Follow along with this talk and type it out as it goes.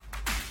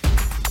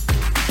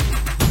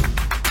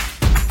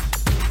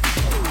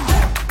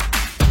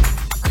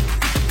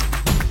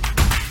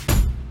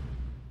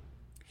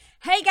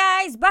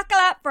guys, buckle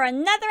up for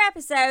another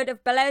episode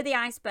of Below the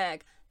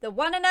Iceberg, the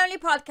one and only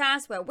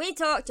podcast where we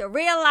talk to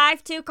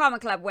real-life 2 Comma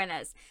Club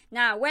winners.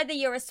 Now, whether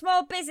you're a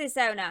small business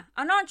owner,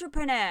 an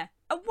entrepreneur,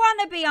 a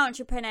wannabe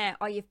entrepreneur,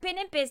 or you've been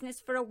in business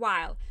for a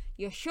while,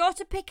 you're sure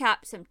to pick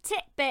up some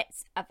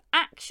tidbits of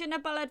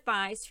actionable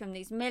advice from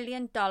these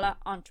million-dollar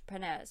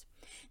entrepreneurs.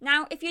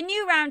 Now, if you're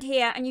new around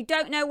here and you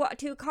don't know what a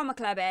 2 Comma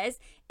Club is,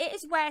 it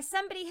is where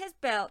somebody has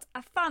built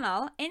a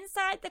funnel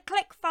inside the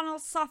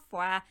ClickFunnels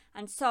software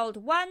and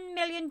sold $1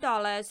 million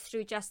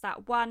through just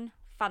that one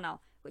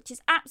funnel, which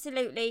is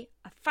absolutely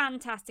a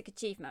fantastic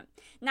achievement.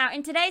 Now,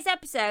 in today's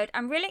episode,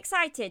 I'm really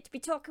excited to be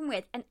talking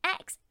with an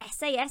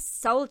ex-SAS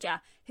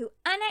soldier who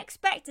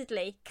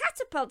unexpectedly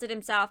catapulted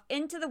himself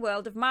into the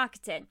world of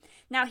marketing.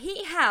 Now,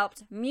 he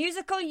helped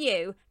Musical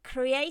You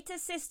create a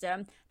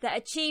system that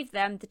achieved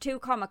them the 2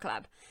 Comma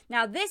Club.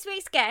 Now, this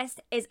week's guest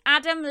is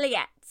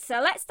Liette.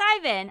 So let's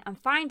dive in and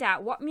find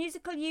out what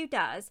Musical You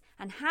does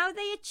and how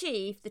they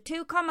achieve the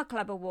 2 Comma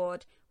Club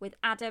award with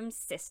Adam's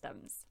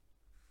systems.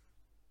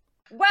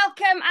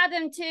 Welcome,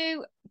 Adam,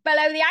 to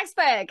Below the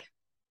Iceberg.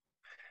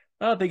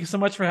 Oh, thank you so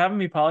much for having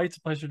me, Polly. It's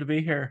a pleasure to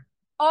be here.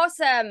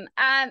 Awesome.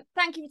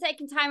 Thank you for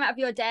taking time out of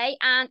your day,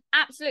 and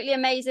absolutely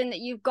amazing that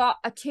you've got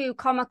a 2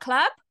 Comma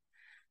Club,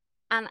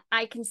 and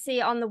I can see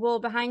it on the wall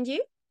behind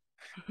you.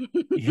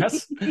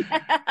 Yes.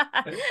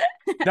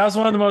 That was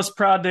one of the most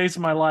proud days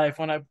of my life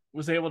when I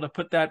was able to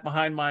put that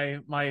behind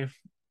my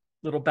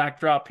little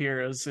backdrop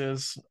here.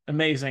 Is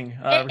amazing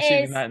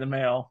receiving that in the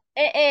mail.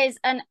 It is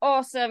an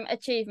awesome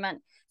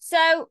achievement.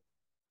 So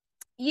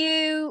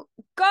you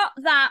got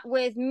that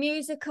with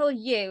Musical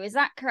You, is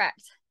that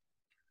correct?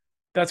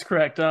 That's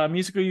correct.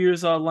 Musical You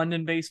is a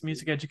London-based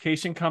music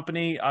education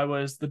company. I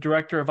was the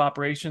director of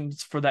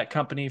operations for that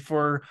company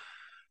for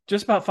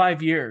just about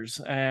 5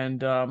 years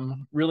and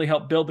really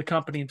helped build the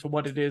company into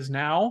what it is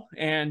now.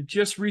 And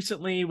just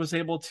recently was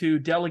able to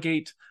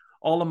delegate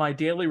all of my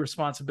daily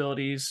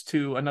responsibilities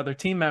to another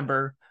team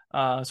member.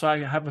 So I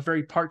have a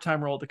very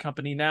part-time role at the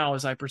company now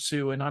as I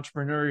pursue an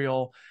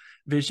entrepreneurial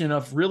vision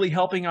of really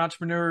helping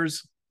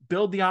entrepreneurs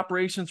build the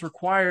operations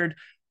required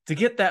to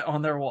get that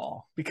on their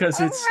wall, because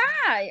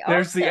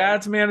there's the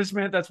ads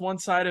management, that's one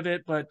side of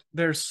it, but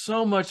there's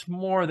so much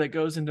more that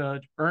goes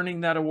into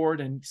earning that award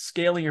and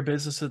scaling your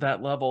business to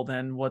that level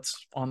than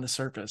what's on the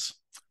surface.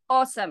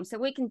 Awesome. So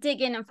we can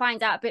dig in and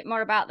find out a bit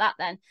more about that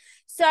then.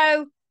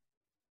 So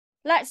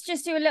let's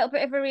just do a little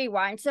bit of a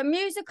rewind. So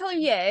Musical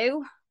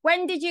You,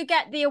 when did you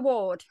get the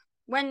award?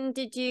 When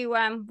did you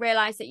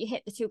realize that you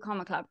hit the 2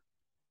 Comma Club?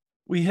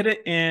 We hit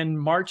it in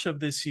March of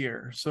this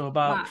year, so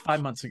about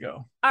 5 months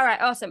ago. All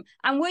right, awesome.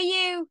 And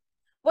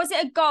was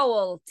it a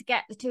goal to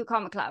get the 2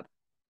 Comma Club?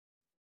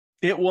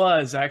 It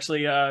was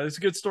actually. There's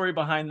a good story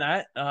behind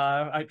that.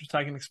 I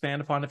can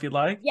expand upon if you'd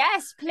like.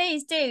 Yes,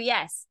 please do.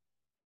 Yes.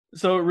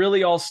 So it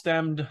really all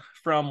stemmed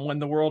from when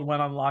the world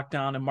went on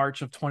lockdown in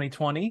March of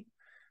 2020.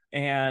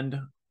 And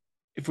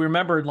if we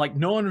remember,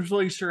 no one was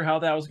really sure how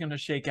that was going to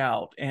shake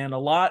out. And a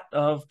lot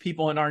of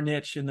people in our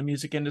niche in the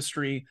music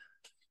industry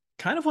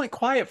kind of went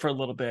quiet for a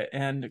little bit.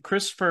 And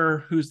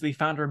Christopher, who's the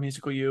founder of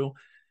Musical You,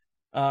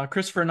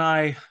 Christopher and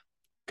I,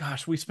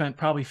 we spent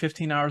probably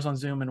 15 hours on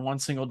Zoom in one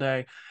single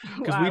day,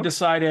 because we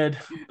decided,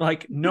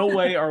 no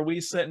way are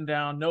we sitting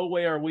down, no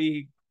way are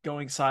we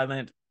going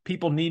silent.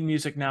 People need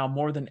music now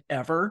more than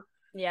ever.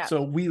 Yeah.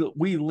 So we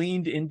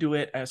leaned into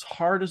it as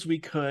hard as we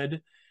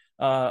could.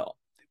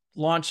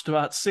 Launched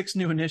about 6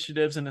 new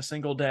initiatives in a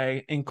single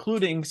day,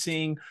 including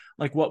seeing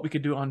what we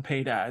could do on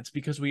paid ads,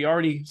 because we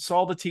already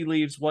saw the tea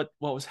leaves, what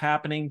was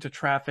happening to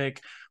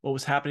traffic, what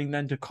was happening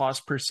then to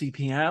cost per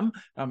CPM.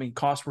 I mean,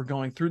 costs were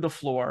going through the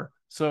floor.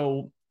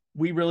 So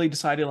we really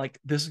decided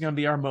this is going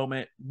to be our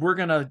moment. We're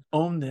going to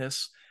own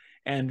this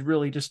and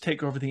really just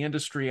take over the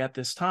industry at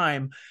this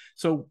time.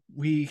 So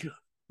we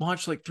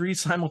launched 3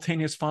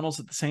 simultaneous funnels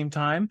at the same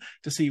time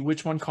to see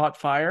which one caught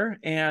fire.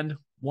 And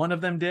one of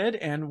them did.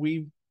 And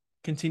we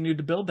continued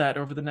to build that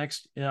over the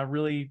next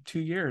really 2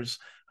 years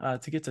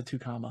to get to 2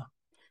 Comma.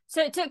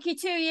 So it took you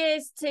 2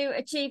 years to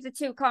achieve the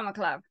 2 Comma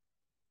Club?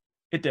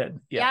 It did,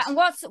 yes. Yeah, and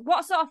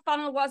what sort of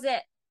funnel was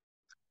it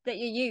that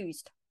you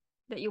used,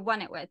 that you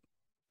won it with?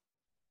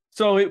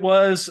 So it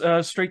was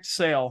straight to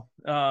sale.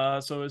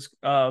 So it was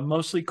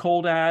mostly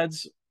cold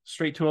ads,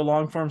 straight to a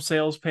long form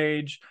sales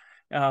page.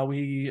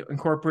 We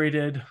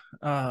incorporated,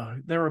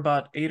 there were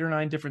about 8 or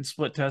 9 different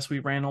split tests we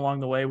ran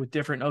along the way with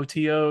different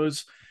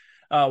OTOs.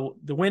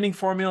 The winning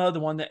formula, the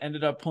one that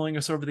ended up pulling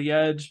us over the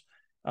edge,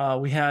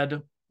 we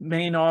had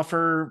main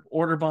offer,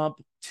 order bump,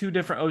 2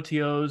 different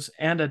OTOs,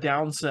 and a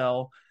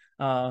downsell.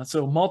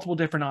 So multiple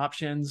different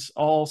options,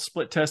 all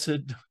split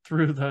tested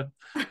through the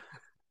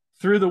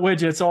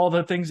widgets, all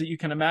the things that you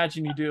can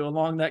imagine you do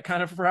along that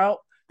kind of route.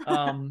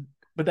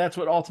 But that's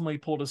what ultimately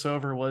pulled us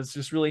over, was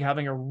just really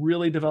having a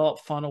really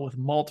developed funnel with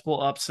multiple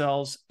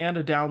upsells and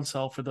a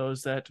downsell for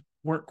those that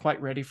weren't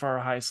quite ready for our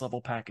highest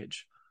level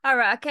package. All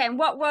right. Okay. And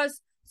what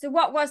was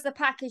the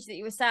package that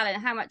you were selling?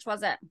 How much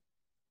was it?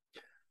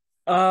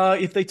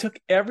 If they took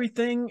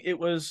everything, it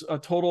was a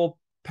total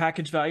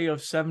package value of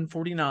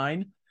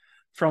 $749.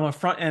 from a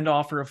front end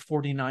offer of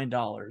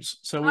 $49.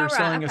 So we All were right,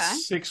 selling a okay.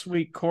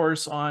 6-week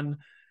course on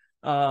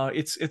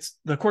it's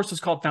the course is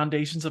called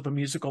Foundations of a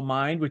Musical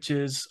Mind, which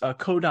is a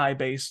Kodai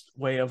based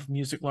way of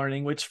music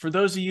learning, which for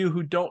those of you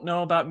who don't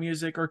know about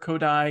music or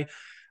Kodai,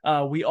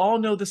 we all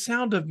know the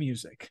sound of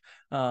music.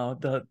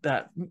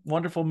 That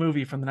wonderful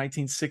movie from the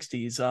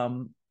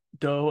 1960s,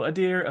 Do a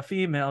deer, a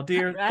female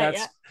deer. Right,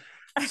 yeah.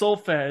 That's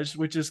solfege,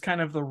 which is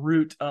kind of the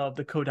root of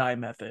the Kodai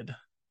method.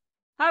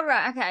 All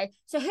right, okay.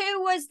 So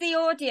who was the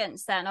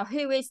audience then, or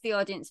who is the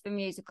audience for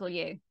Musical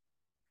You?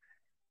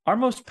 Our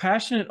most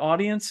passionate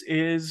audience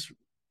is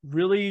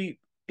really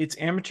it's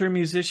amateur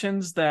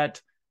musicians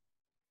that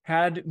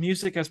had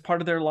music as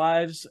part of their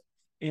lives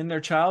in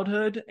their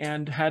childhood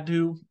and had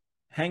to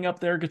hang up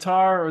their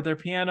guitar or their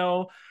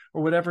piano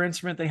or whatever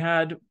instrument they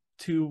had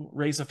to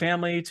raise a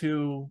family,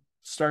 to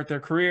start their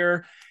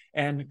career.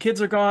 And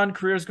kids are gone,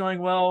 career's going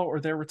well, or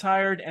they're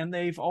retired, and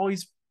they've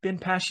always been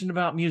passionate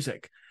about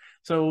music.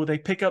 So they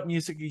pick up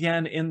music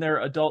again in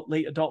their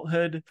late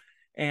adulthood,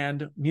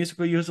 and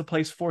Musical U is a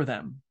place for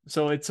them.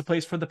 So it's a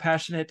place for the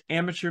passionate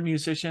amateur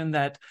musician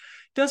that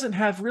doesn't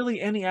have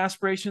really any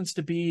aspirations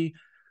to be,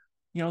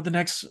 the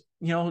next,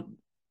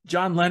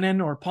 John Lennon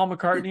or Paul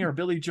McCartney or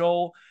Billy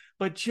Joel,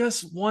 but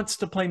just wants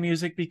to play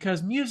music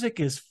because music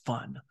is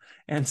fun.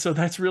 And so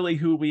that's really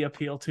who we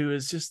appeal to,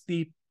 is just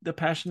the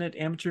passionate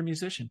amateur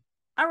musician.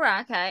 All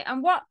right, okay.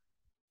 And what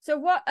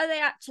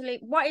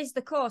is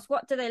the course?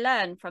 What do they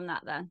learn from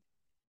that then?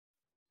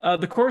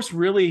 The course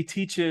really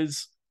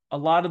teaches a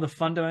lot of the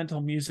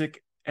fundamental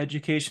music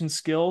education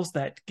skills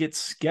that get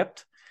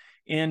skipped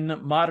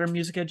in modern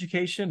music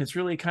education. It's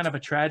really kind of a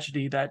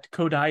tragedy that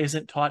Kodai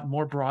isn't taught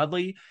more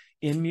broadly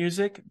in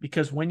music,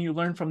 because when you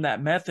learn from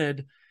that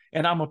method,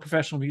 and I'm a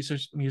professional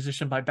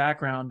musician by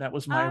background, that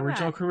was my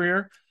original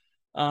career.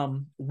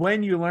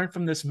 When you learn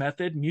from this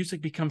method,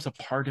 music becomes a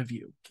part of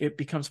you. It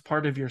becomes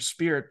part of your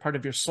spirit, part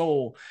of your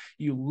soul.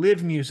 You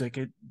live music.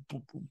 It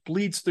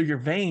bleeds through your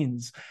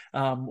veins.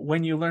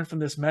 When you learn from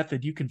this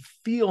method, you can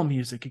feel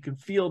music. You can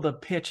feel the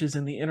pitches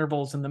and the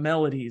intervals and the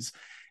melodies,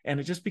 and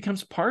it just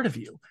becomes part of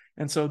you.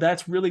 And so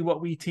that's really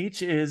what we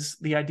teach, is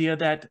the idea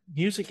that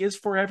music is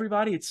for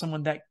everybody. It's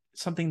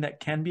something that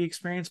can be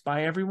experienced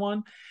by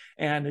everyone.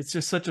 And it's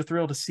just such a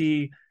thrill to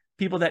see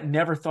people that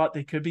never thought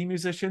they could be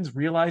musicians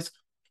realize,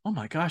 oh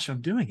my gosh,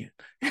 I'm doing it.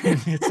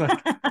 it's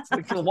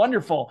like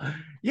wonderful.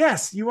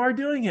 Yes, you are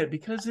doing it,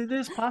 because it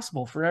is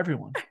possible for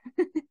everyone.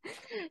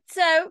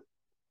 So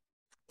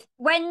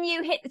when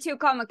you hit the Two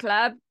Comma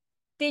Club,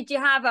 did you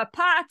have a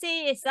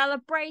party, a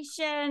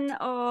celebration,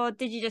 or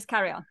did you just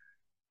carry on?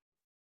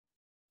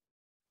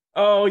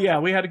 Oh yeah,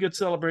 we had a good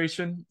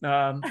celebration.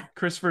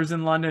 Christopher's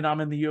in London, I'm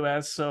in the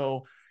US,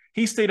 so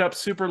he stayed up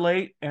super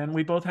late, and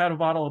we both had a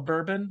bottle of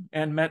bourbon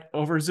and met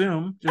over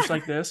Zoom, just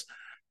like this,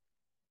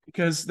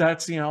 because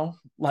that's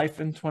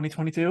life in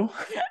 2022.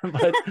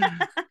 But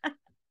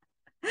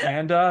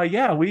and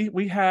yeah,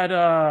 we had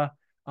a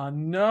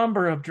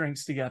number of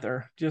drinks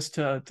together just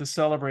to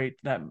celebrate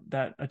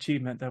that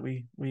achievement that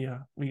we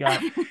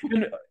got.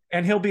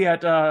 And he'll be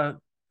at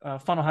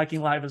Funnel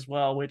Hiking Live as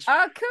well, which,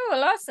 oh,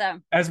 cool,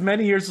 awesome. as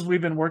many years as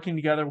we've been working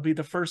together, will be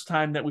the first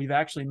time that we've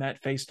actually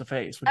met face to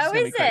face. Oh,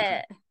 is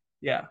it?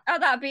 Yeah. Oh,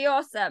 that'd be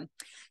awesome.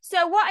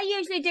 So what I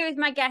usually do with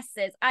my guests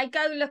is I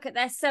go look at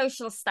their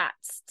social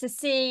stats to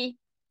see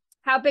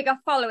how big a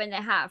following they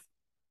have.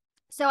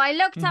 So I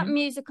looked up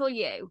Musical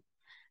You.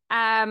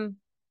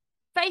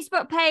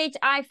 Facebook page,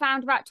 I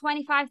found about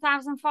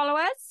 25,000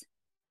 followers.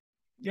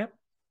 Yep.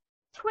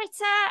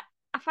 Twitter,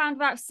 I found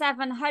about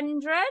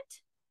 700.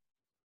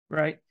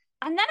 Right.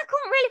 And then I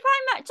couldn't really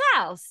find much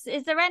else.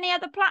 Is there any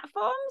other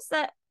platforms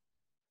that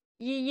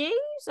you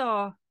use,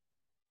 or?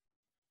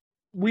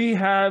 We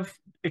have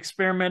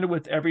experimented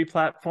with every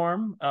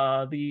platform.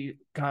 The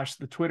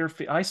Twitter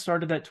feed. I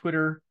started that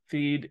Twitter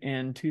feed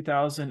in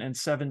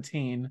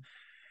 2017,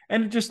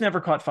 and it just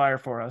never caught fire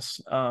for us.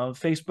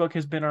 Facebook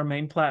has been our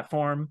main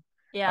platform.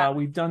 Yeah.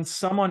 We've done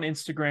some on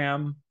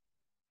Instagram,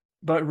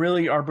 but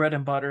really our bread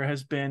and butter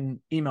has been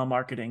email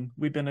marketing.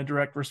 We've been a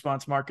direct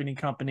response marketing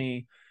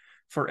company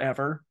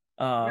forever.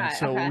 Right,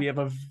 so okay. we have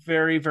a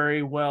very,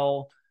 very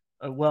well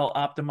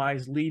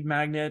optimized lead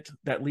magnet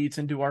that leads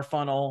into our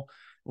funnel,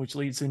 which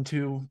leads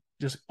into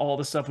just all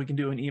the stuff we can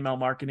do in email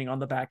marketing on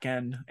the back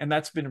end. And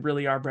that's been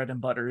really our bread and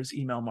butter, is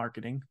email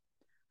marketing.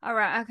 All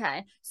right,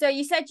 okay. So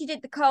you said you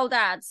did the cold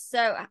ads.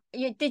 So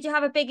did you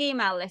have a big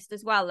email list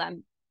as well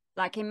then?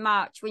 Like in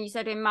March, when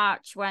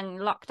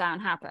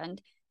lockdown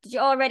happened, did you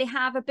already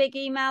have a big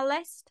email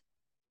list?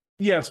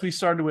 Yes, we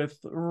started with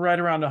right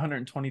around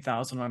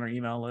 120,000 on our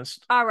email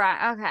list. All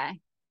right, okay.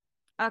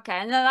 Okay,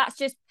 and then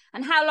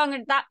and how long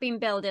had that been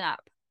building up?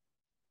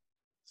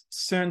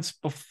 Since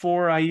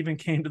before I even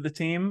came to the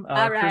team.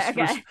 All right,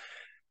 okay.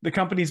 The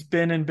company's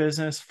been in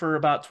business for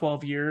about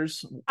 12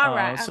 years. All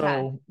right, okay.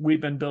 So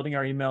we've been building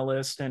our email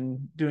list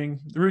and doing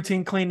the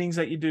routine cleanings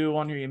that you do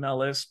on your email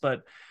list,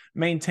 but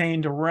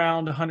maintained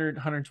around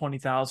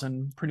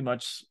 120,000 pretty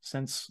much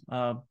since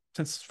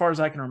since as far as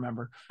I can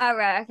remember. Oh,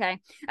 right. Okay.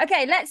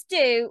 Okay. Let's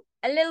do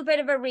a little bit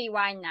of a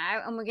rewind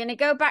now, and we're going to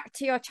go back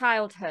to your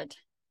childhood.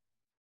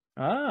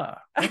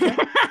 Ah, okay.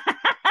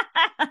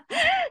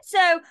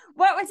 So,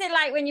 what was it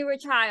like when you were a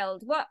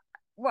child? What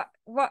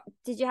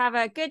did you have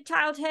a good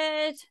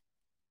childhood?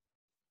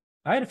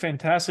 I had a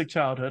fantastic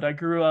childhood. I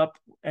grew up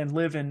and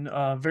live in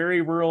a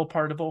very rural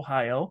part of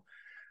Ohio,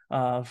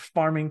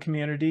 farming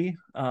community.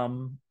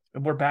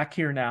 We're back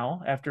here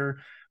now after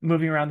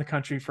moving around the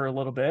country for a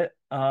little bit.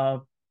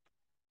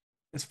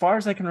 As far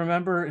as I can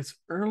remember, it's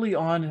early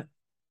on.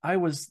 I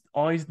was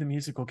always the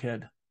musical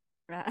kid.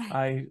 Right.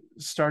 I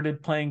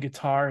started playing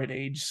guitar at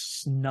age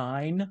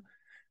 9.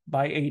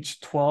 By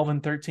age 12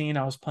 and 13,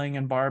 I was playing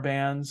in bar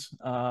bands.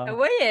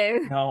 Were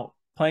you?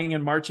 Playing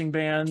in marching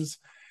bands,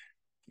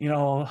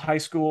 high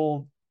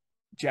school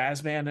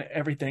jazz band,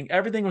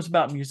 everything was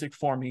about music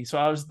for me. So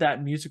I was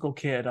that musical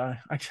kid. I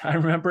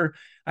remember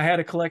I had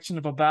a collection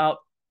of about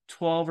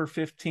 12 or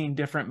 15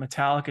 different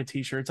Metallica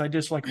t-shirts. I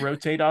just like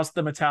rotate. I was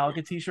the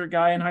Metallica t-shirt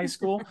guy in high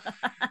school.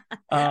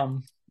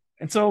 And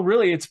so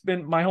really it's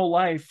been my whole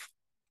life.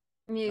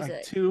 Music.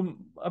 Like to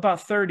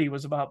about 30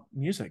 was about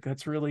music.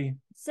 That's really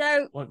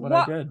so what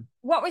I did.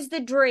 What was the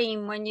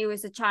dream when you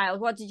was a child?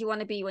 What did you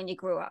want to be when you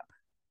grew up?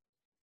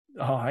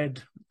 Oh, I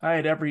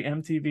had every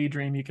MTV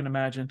dream you can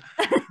imagine.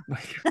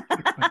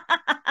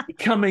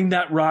 Becoming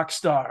that rock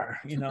star,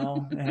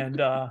 and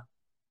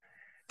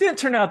didn't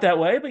turn out that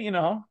way, but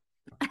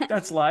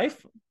that's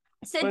life.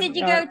 So did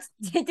you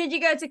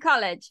go to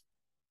college?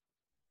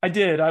 I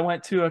did. I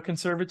went to a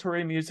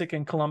conservatory of music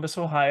in Columbus,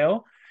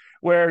 Ohio,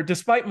 where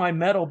despite my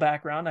metal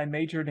background, I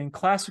majored in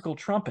classical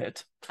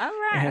trumpet.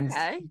 Oh, right.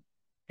 Okay.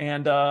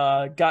 And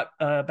got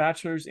a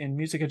bachelor's in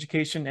music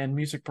education and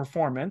music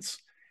performance.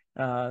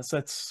 So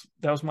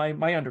that was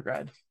my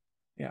undergrad.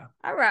 Yeah.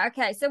 All right.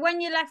 Okay. So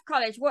when you left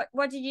college,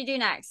 what did you do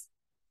next?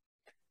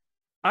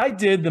 I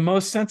did the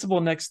most sensible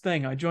next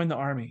thing. I joined the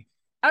Army.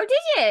 Oh, did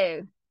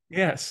you?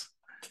 Yes.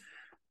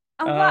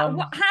 And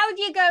how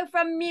do you go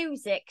from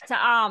music to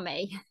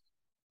Army?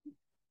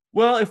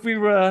 Well, if we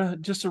were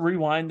just to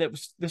rewind,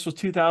 this was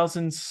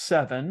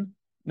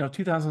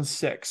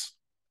 2006.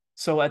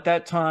 So at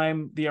that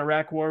time, the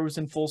Iraq War was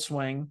in full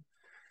swing,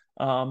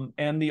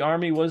 and the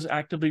Army was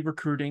actively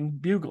recruiting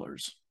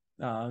buglers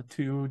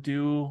to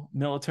do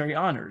military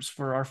honors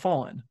for our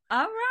fallen.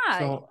 All right.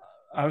 So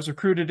I was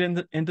recruited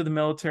into the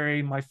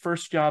military. My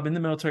first job in the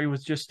military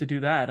was just to do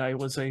that. I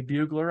was a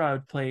bugler. I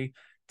would play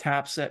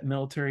taps at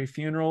military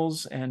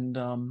funerals and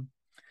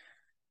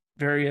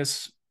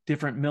various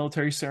different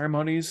military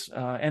ceremonies.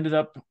 Ended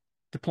up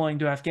deploying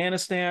to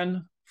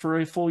Afghanistan for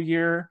a full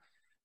year,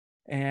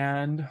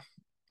 and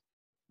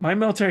my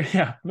military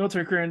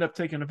career ended up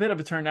taking a bit of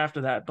a turn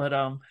after that. But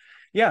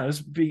I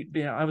was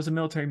a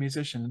military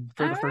musician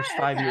for the first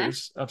 5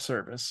 years of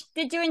service.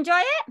 Did you enjoy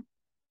it?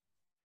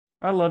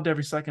 I loved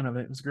every second of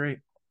it. It was great.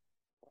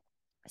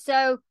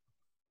 So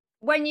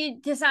when you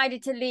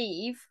decided to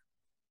leave,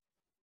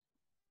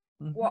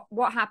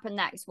 what happened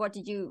next? What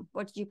did you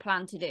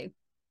plan to do?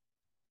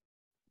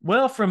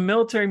 Well, from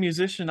military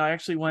musician, I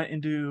actually went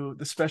into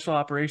the special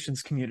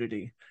operations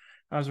community.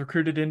 I was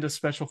recruited into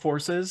special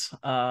forces,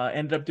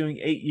 ended up doing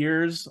 8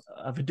 years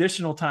of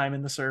additional time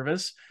in the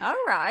service. All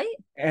right.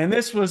 And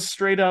this was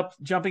straight up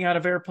jumping out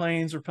of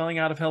airplanes, rappelling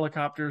out of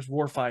helicopters,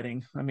 war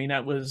fighting. I mean,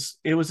 it was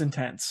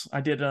intense. I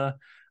did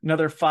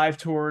another 5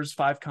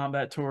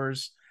 combat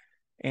tours,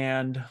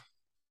 and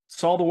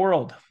saw the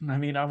world. I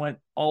mean, I went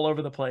all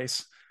over the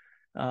place.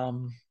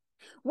 Wow,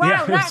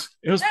 yeah,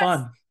 it was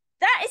fun.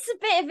 That is a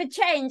bit of a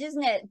change,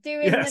 isn't it?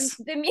 Doing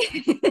the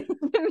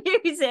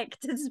music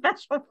to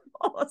special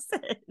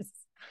forces.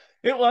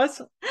 It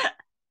was.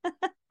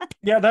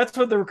 Yeah, that's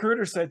what the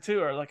recruiter said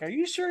too. Are like, "Are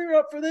you sure you're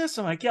up for this?"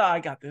 I'm like, "Yeah, I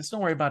got this.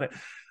 Don't worry about it."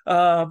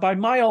 By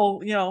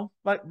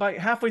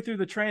halfway through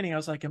the training, I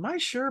was like, "Am I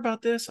sure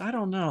about this? I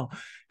don't know,"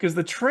 because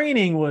the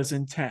training was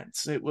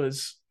intense. It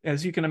was,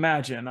 as you can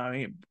imagine. I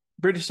mean,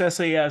 British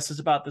SAS is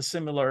about the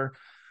similar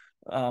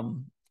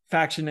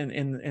faction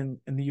in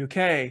the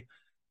UK.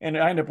 And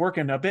I ended up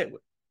working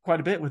quite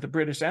a bit with the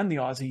British and the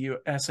Aussie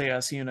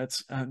SAS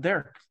units.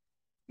 They're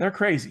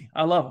crazy.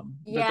 I love them.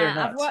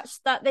 Yeah, I've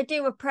watched that. They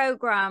do a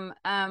program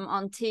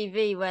on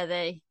TV where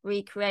they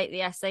recreate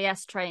the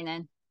SAS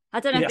training. I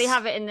don't know if they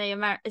have it in the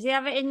America. Does he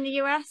have it in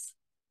the US?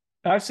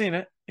 I've seen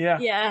it. Yeah.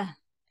 Yeah.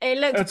 It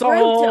looks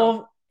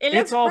brutal.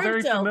 It's all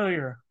very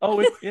familiar. Oh,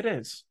 it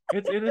is.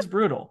 It is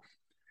brutal.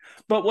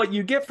 But what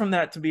you get from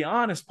that, to be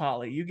honest,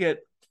 Polly, you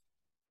get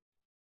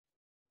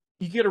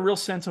a real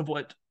sense of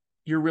what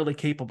you're really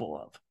capable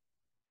of.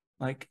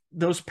 Like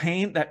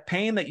that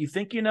pain that you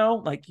think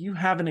like you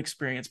haven't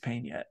experienced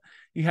pain yet.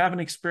 You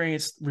haven't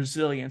experienced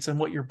resilience and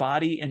what your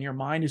body and your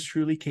mind is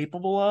truly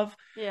capable of.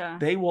 Yeah.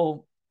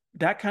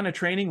 That kind of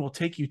training will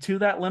take you to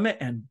that limit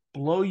and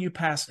blow you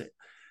past it.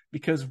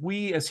 Because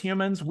we as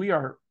humans,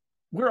 we're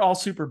all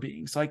super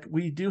beings. Like,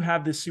 we do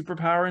have this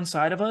superpower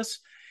inside of us.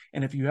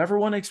 And if you ever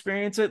want to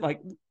experience it,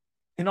 like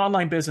in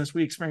online business,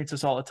 we experience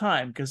this all the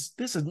time, because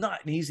this is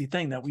not an easy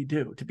thing that we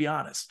do, to be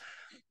honest.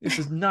 This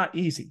is not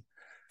easy.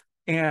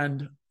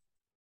 And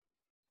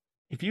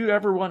if you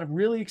ever want to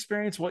really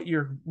experience what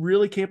you're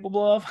really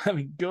capable of, I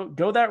mean,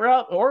 go that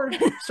route or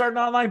start an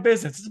online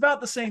business. It's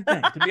about the same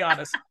thing, to be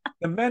honest.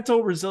 The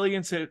mental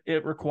resilience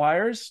it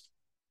requires,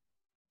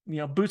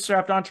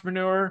 bootstrapped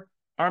entrepreneur,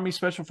 Army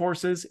Special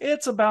Forces,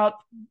 it's about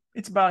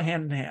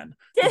hand in hand,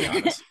 to be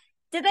honest.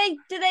 Do they,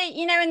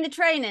 in the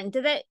training,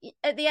 do they,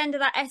 at the end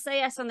of that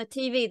SAS on the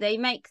TV, they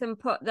make them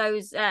put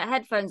those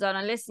headphones on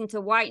and listen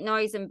to white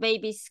noise and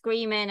babies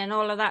screaming and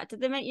all of that? Did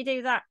they make you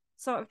do that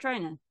sort of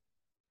training?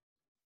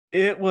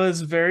 It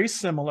was very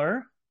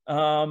similar,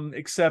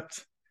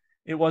 except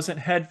it wasn't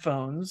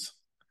headphones.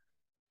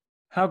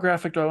 How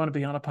graphic do I want to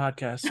be on a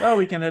podcast? Oh,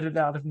 we can edit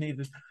out if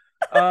needed.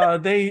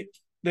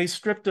 They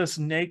stripped us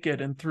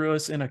naked and threw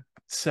us in a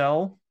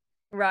cell.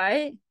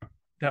 Right.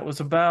 That was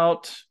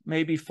about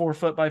maybe 4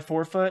 foot by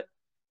 4 foot,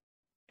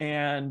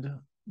 and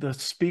the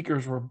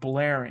speakers were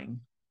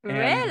blaring.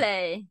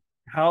 Really?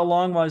 How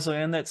long was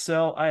I in that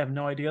cell? I have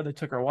no idea. They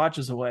took our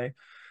watches away,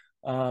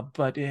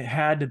 but it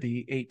had to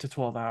be 8 to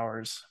 12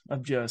 hours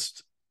of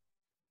just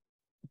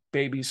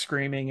babies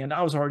screaming. And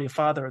I was already a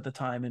father at the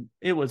time, and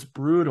it was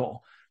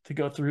brutal to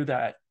go through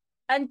that.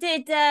 And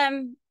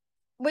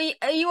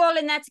are you all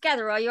in there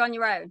together, or are you on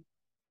your own?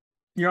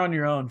 You're on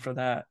your own for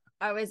that.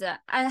 Oh, is it?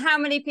 And how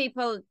many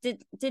people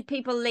did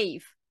people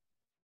leave?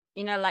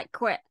 Like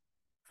quit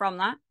from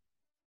that?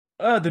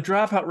 The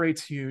dropout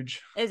rate's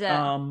huge. Is it?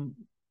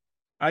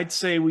 I'd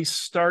say we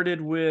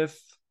started with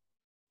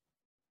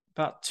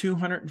about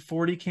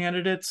 240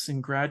 candidates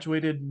and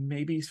graduated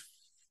maybe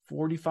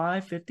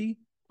 45, 50.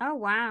 Oh,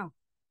 wow.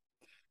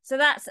 So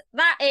that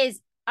is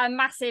a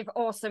massive,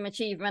 awesome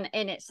achievement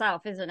in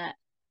itself, isn't it?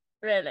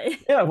 Really?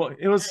 Yeah, well,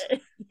 it was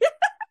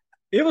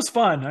it was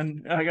fun,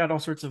 and I got all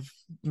sorts of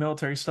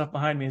military stuff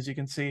behind me, as you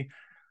can see.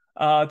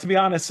 To be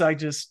honest,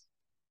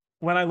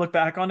 when I look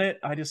back on it,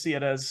 I just see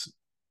it as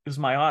it was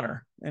my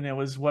honor, and it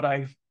was what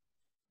I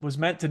was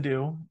meant to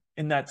do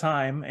in that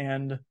time,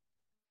 and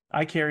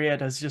I carry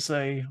it as just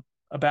a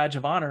badge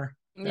of honor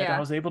that I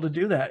was able to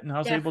do that, and I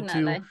was able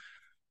to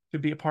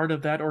be a part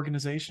of that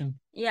organization.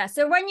 Yeah.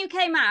 So when you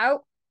came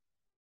out,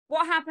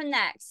 what happened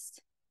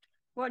next?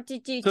 What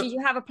did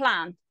you have a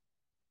plan?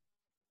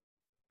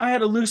 I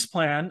had a loose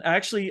plan.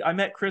 Actually, I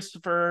met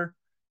Christopher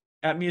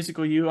at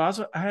Musical U. I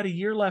had a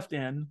year left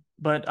in,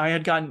 but I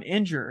had gotten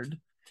injured,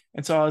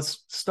 and so I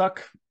was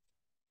stuck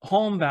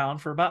homebound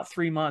for about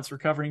 3 months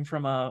recovering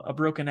from a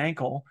broken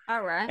ankle.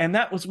 All right. And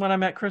that was when I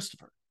met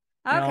Christopher.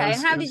 Okay.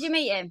 And how did you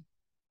meet him?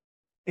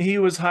 He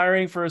was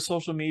hiring for a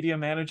social media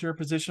manager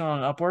position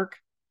on Upwork.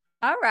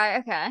 All right.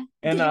 Okay.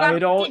 And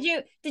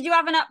did you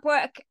have an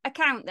Upwork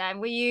account then?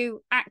 Were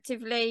you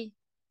actively?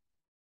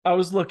 I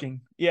was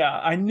looking. Yeah,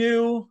 I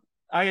knew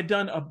I had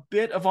done a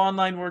bit of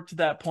online work to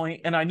that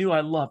point, and I knew I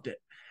loved it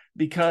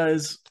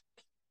because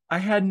I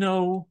had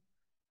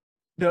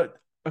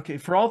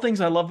for all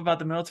things I love about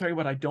the military,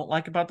 what I don't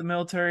like about the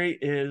military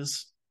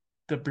is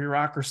the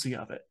bureaucracy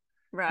of it.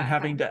 Right. And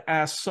having to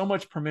ask so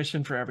much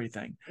permission for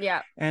everything.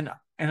 Yeah. And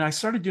I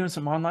started doing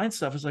some online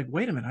stuff. It's like,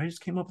 wait a minute, I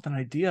just came up with an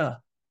idea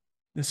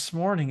this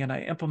morning and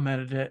I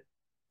implemented it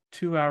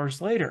 2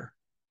 hours later.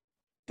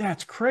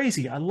 That's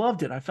crazy. I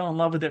loved it. I fell in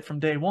love with it from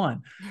day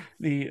one.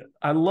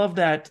 I love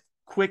that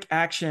quick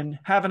action,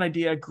 have an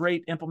idea,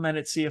 great, implement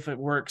it, see if it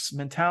works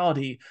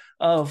mentality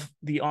of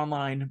the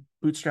online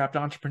bootstrapped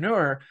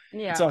entrepreneur.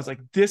 Yeah. So I was like,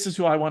 this is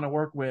who I want to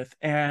work with.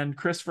 And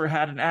Christopher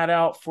had an ad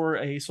out for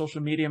a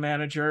social media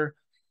manager.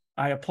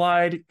 I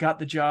applied, got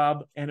the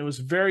job, and it was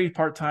very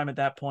part-time at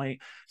that point.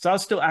 So I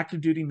was still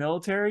active duty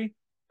military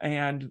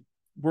and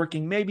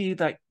working maybe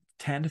like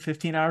 10 to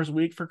 15 hours a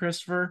week for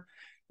Christopher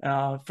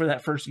for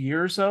that first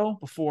year or so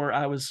before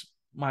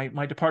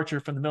my departure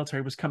from the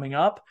military was coming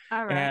up.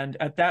 All right. And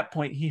at that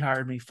point, he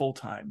hired me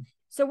full-time.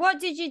 So what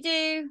did you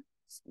do?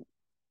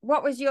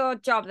 What was your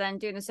job then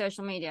doing the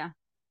social media?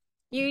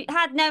 You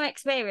had no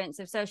experience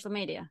of social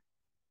media?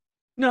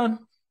 None.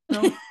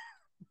 No.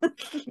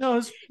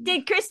 No.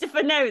 Did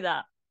Christopher know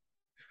that?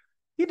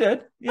 He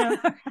did. Yeah.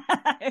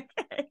 Okay.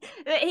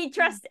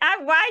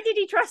 Why did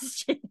he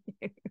trust you?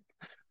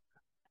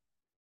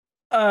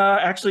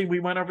 Actually, we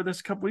went over this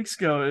a couple weeks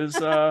ago.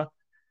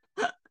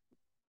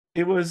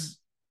 It was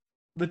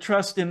the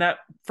trust in that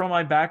from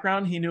my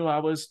background. He knew I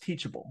was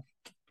teachable.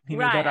 He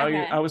knew that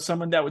I was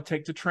someone that would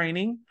take to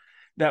training,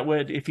 that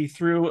would, if he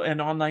threw an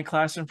online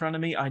class in front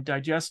of me, I'd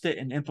digest it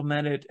and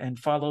implement it and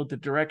follow the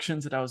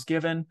directions that I was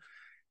given.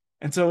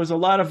 And so it was a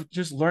lot of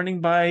just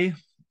learning by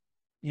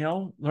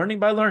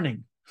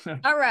learning.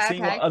 All right.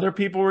 Seeing what other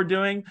people were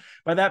doing.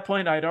 By that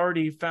point, I'd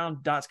already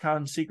found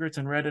 .com secrets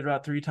and read it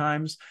about 3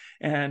 times,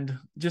 and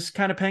just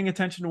kind of paying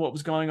attention to what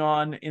was going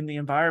on in the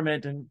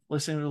environment and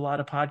listening to a lot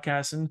of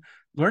podcasts and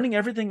learning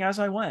everything as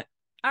I went.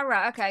 All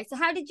right. Okay. So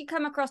how did you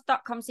come across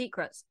 .com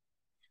secrets?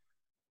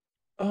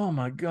 Oh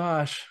my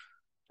gosh.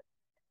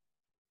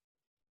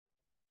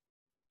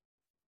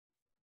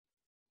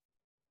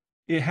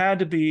 It had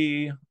to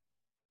be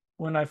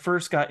when I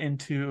first got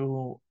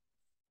into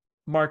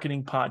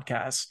marketing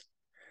podcast.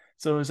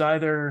 So it was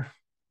either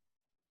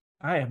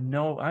I have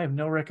no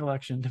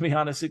recollection, to be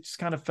honest. It just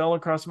kind of fell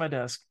across my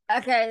desk.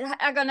 Okay,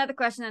 I got another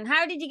question. And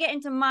how did you get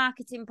into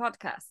marketing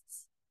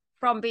podcasts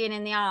from being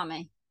in the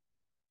army?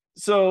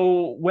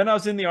 So when I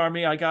was in the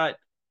army, I got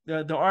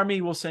the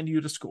army will send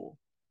you to school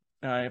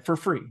for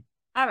free.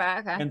 All right,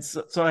 okay. And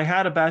so I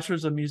had a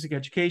bachelor's of music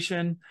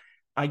education.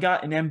 I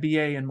got an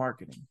MBA in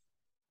marketing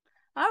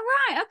All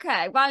right,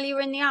 okay. While you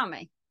were in the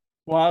army.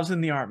 while I was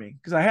in the army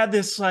because I had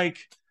this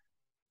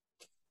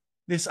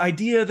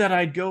idea that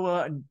I'd go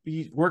and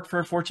work for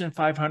a Fortune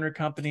 500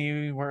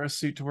 company, wear a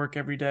suit to work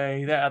every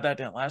day. That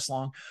didn't last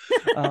long.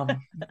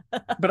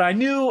 But I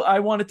knew I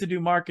wanted to do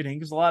marketing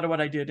because a lot of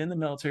what I did in the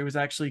military was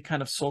actually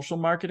kind of social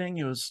marketing.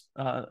 It was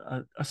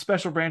a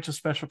special branch of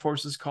special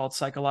forces called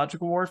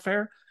psychological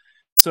warfare.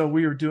 So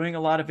we were doing a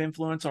lot of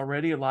influence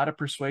already, a lot of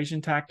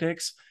persuasion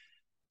tactics.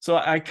 So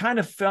I kind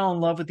of fell in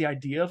love with the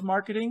idea of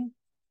marketing.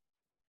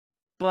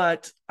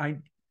 But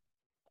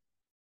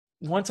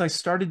once I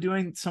started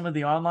doing some of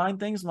the online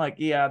things, I'm like,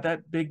 yeah,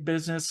 that big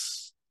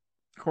business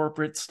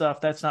corporate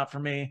stuff, that's not for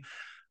me.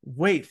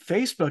 Wait,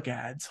 Facebook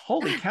ads.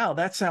 Holy cow,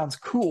 that sounds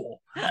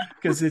cool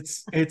because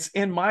it's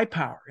in my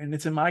power and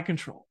it's in my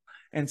control.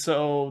 And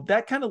so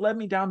that kind of led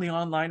me down the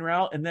online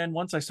route. And then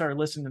once I started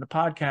listening to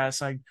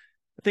podcasts, I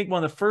think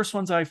one of the first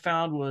ones I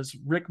found was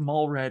Rick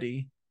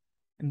Mulready.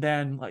 And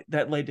then like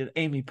that led to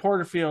Amy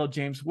Porterfield,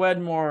 James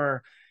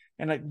Wedmore.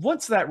 And like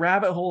once that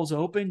rabbit hole is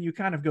open, you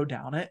kind of go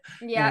down it.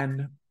 Yeah.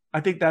 And I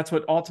think that's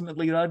what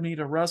ultimately led me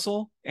to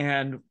Russell.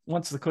 And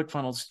once the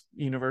ClickFunnels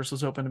universe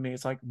was open to me,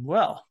 it's like,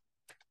 well,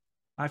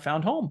 I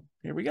found home.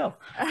 Here we go.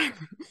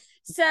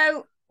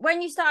 So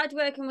when you started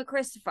working with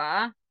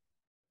Christopher,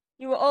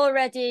 you were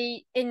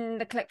already in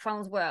the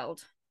ClickFunnels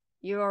world.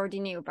 You already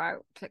knew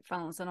about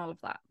ClickFunnels and all of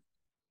that.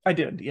 I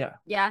did, yeah.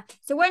 Yeah.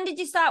 So when did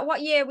you start?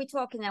 What year are we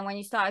talking then when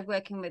you started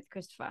working with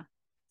Christopher?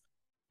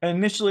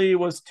 Initially, it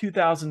was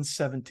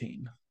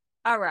 2017.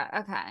 All right.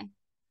 Okay.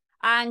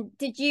 And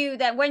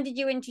when did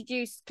you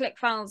introduce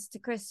ClickFunnels to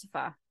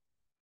Christopher?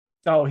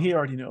 Oh, he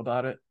already knew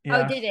about it. Oh,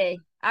 Yeah. did he?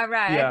 All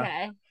right. Yeah.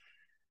 Okay.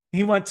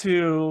 He went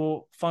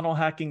to Funnel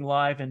Hacking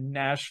Live in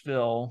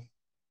Nashville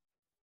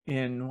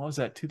in, what was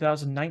that,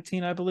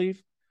 2019, I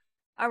believe.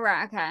 All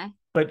right. Okay.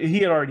 But he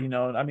had already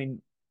known. I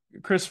mean,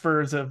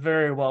 Christopher is a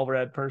very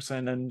well-read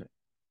person, and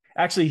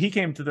actually he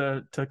came to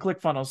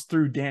ClickFunnels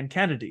through Dan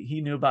Kennedy. He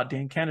knew about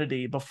Dan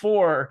Kennedy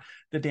before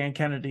the Dan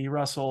Kennedy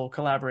Russell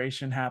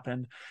collaboration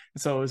happened.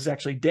 And so it was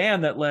actually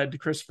Dan that led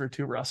Christopher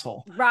to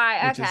Russell.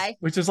 Right. Okay.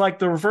 Which is like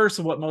the reverse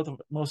of what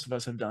most of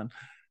us have done.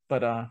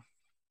 But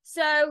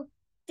so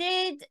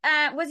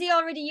was he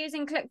already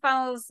using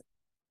ClickFunnels?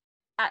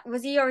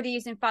 Was he already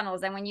using funnels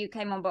then when you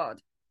came on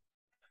board?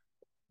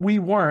 we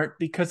weren't,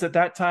 because at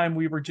that time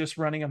we were just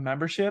running a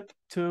membership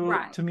to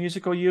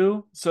Musical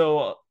U.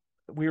 So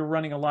we were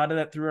running a lot of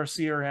that through our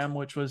CRM,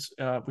 which is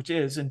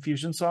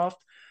Infusionsoft.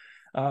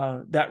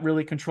 That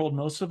really controlled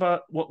most of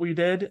what we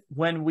did.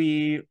 When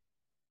we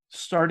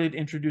started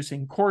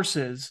introducing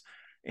courses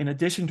in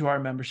addition to our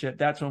membership,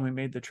 that's when we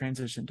made the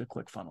transition to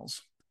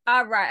ClickFunnels.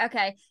 Oh, right.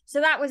 Okay. So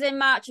that was in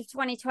March of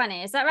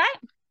 2020. Is that right?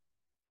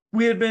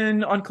 We had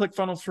been on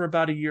ClickFunnels for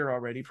about a year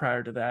already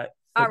prior to that.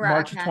 But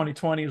March of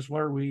 2020 is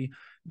where we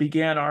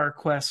began our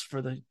quest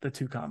for the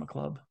Two Comma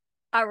Club.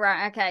 Oh,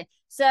 right. Okay.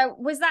 So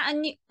was that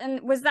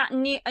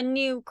a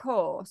new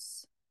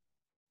course?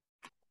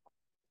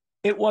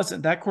 It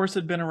wasn't. That course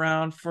had been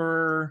around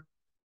for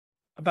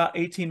about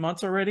 18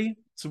 months already.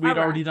 So we'd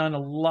already done a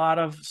lot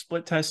of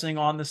split testing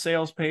on the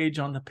sales page,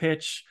 on the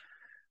pitch,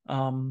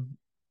 and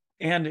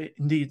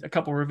indeed a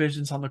couple of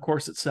revisions on the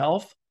course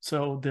itself.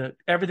 So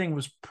everything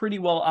was pretty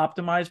well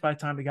optimized by the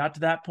time we got to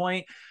that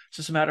point. It's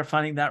just a matter of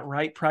finding that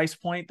right price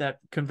point that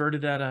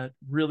converted at a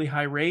really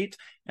high rate,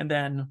 and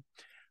then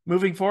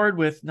moving forward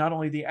with not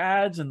only the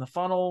ads and the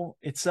funnel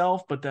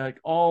itself, but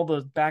all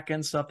the back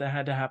end stuff that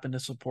had to happen to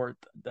support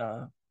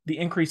the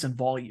increase in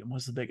volume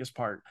was the biggest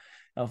part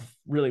of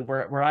really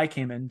where I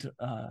came into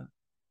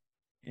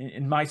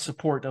in my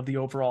support of the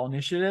overall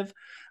initiative.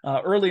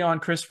 Early on,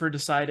 Christopher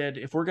decided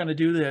if we're going to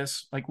do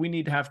this, like, we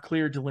need to have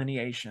clear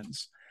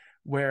delineations,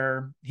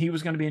 where he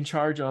was going to be in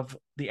charge of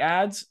the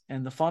ads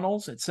and the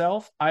funnels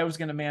itself. I was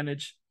going to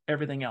manage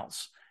everything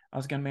else. I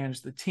was going to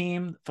manage the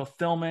team,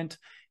 fulfillment,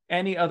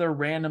 any other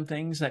random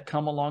things that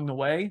come along the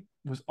way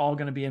was all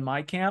going to be in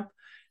my camp.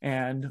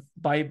 And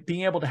by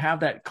being able to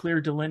have that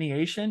clear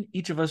delineation,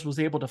 each of us was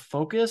able to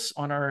focus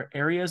on our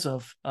areas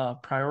of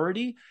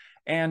priority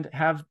and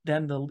have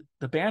then the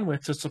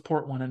bandwidth to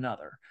support one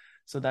another.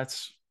 So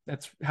that's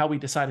how we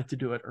decided to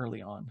do it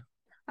early on.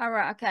 All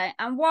right. Okay.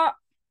 And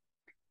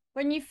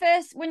when you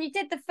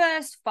did the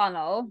first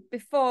funnel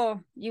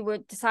before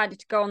you decided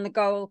to go on the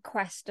goal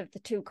quest of the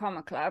Two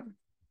Comma Club,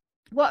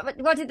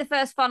 what did the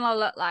first funnel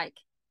look like?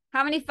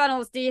 How many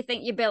funnels do you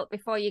think you built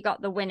before you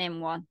got the winning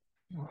one?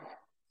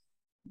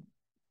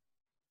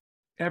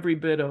 Every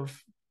bit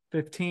of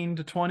 15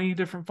 to 20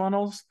 different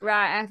funnels.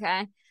 Right.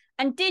 Okay.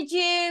 And did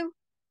you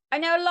I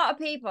know a lot of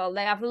people,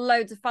 they have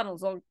loads of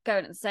funnels all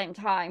going at the same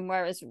time,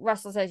 whereas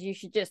Russell says you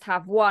should just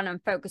have one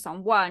and focus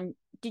on one.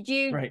 Did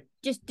you Right.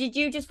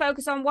 just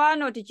focus on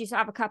one, or did you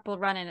have a couple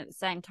running at the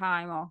same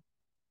time? Or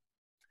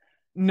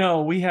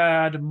No, we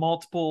had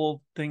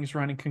multiple things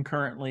running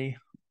concurrently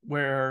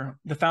where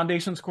the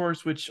foundations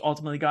course, which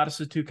ultimately got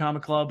us to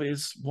Comic Club,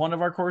 is one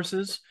of our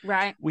courses.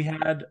 right. We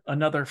had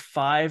another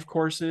 5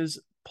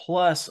 courses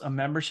plus a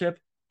membership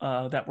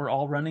that were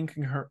all running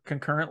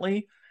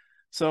concurrently.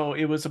 So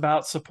it was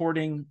about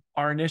supporting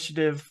our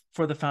initiative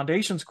for the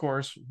foundations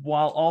course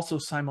while also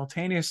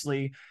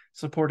simultaneously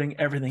supporting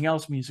everything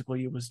else Musical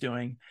U was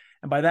doing.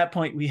 And by that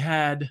point, we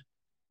had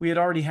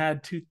already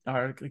had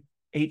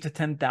 8 to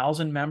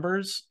 10,000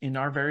 members in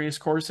our various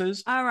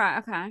courses. All right.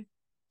 Okay.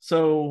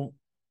 So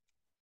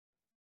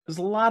there's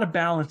a lot of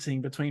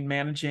balancing between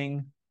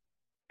managing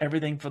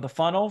everything for the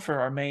funnel for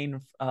our main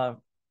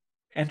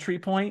entry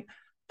point,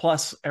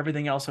 plus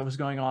everything else that was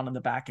going on in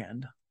the back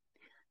end.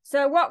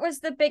 So what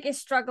was the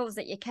biggest struggles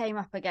that you came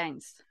up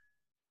against?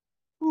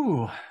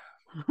 Ooh,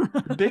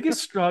 the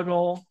biggest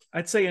struggle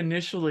I'd say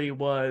initially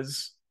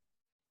was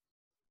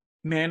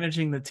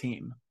managing the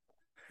team.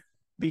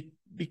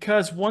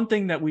 Because one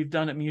thing that we've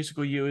done at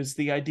Musical U is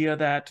the idea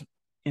that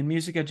in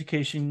music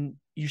education,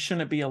 you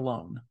shouldn't be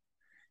alone.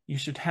 You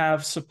should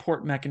have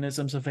support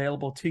mechanisms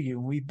available to you.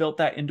 We built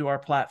that into our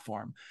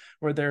platform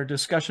where there are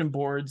discussion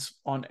boards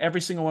on every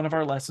single one of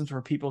our lessons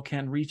where people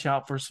can reach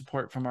out for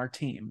support from our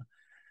team.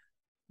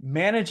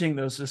 Managing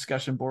those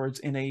discussion boards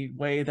in a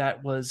way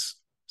that was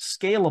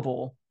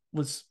scalable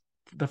was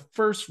the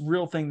first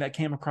real thing that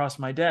came across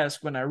my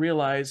desk when I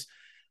realized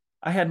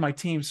I had my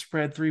team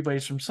spread 3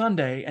 ways from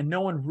Sunday and no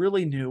one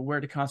really knew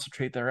where to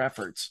concentrate their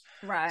efforts.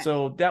 Right.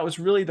 So that was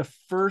really the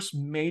first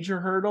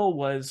major hurdle,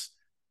 was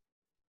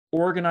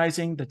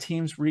organizing the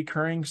team's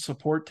recurring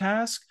support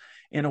task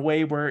in a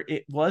way where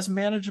it was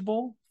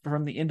manageable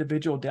from the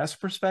individual desk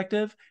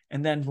perspective,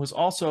 and then was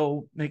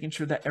also making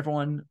sure that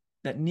everyone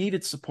that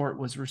needed support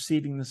was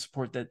receiving the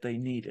support that they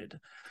needed.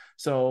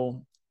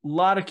 So a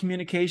lot of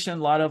communication,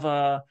 a lot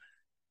of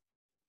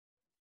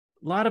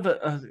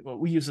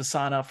we use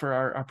Asana for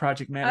our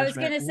project I was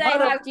management. going to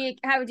say,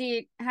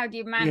 how do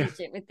you manage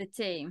it with the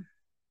team?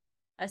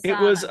 It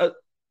Asana. was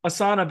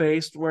Asana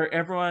based, where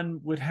everyone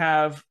would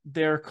have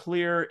their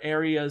clear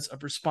areas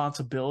of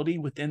responsibility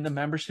within the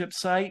membership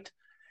site,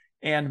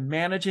 and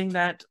managing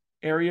that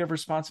area of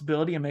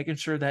responsibility and making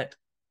sure that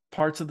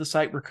parts of the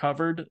site were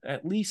covered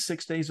at least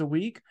 6 days a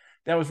week.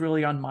 That was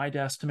really on my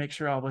desk to make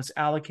sure I was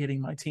allocating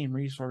my team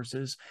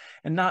resources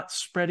and not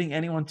spreading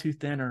anyone too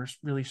thin or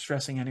really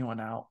stressing anyone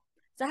out.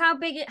 So how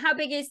big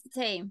is the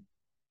team?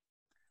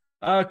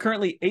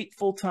 Currently 8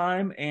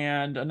 full-time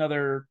and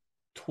another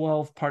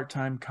 12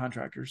 part-time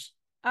contractors.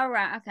 All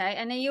right, okay.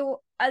 And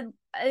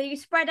are you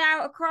spread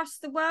out across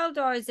the world,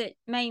 or are they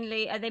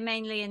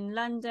mainly in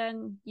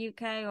London,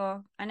 UK,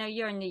 or I know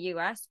you're in the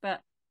US,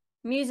 but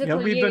Yeah,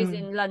 Musical U is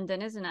in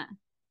London, isn't it?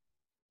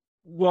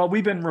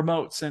 we've been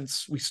remote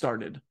since we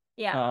started.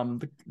 Yeah.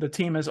 The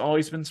team has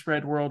always been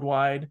spread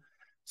worldwide.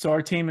 So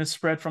our team is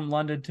spread from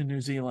London to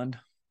New Zealand.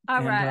 All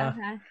And right,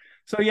 okay.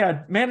 so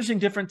yeah, managing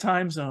different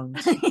time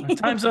zones.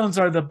 Time zones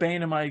are the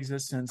bane of my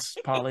existence,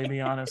 Polly, to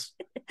be honest.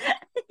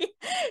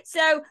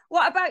 So,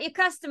 what about your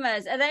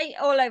customers? Are they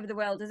all over the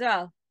world as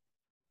well?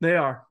 They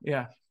are,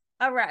 yeah.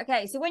 All right,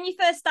 okay. So, when you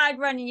first started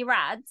running your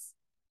ads,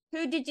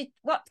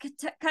 what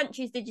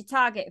countries did you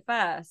target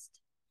first?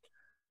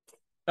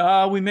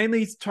 We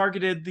mainly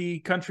targeted the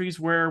countries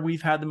where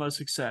we've had the most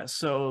success.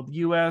 So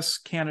US,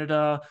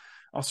 Canada,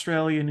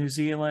 Australia, New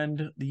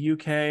Zealand, the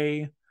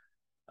UK,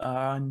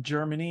 and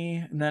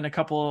Germany, and then a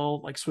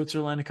couple like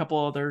Switzerland, a couple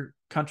other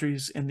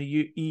countries in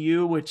the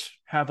EU, which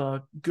have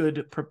a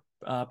good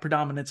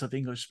predominance of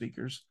English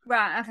speakers.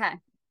 Right, okay.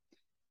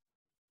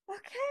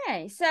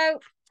 Okay, so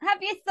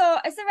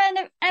has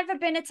there ever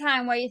been a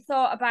time where you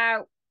thought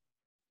about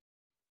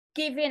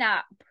giving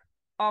up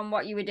on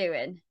what you were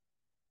doing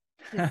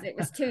because it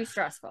was too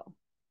stressful?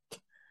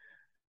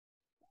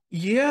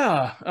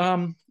 Yeah.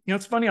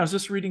 It's funny. I was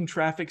just reading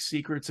Traffic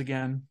Secrets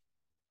again,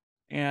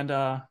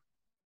 and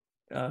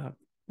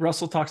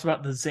Russell talks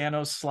about the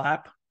Xanos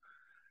slap.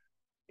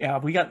 Yeah,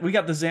 we got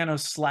the Xanos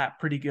slap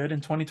pretty good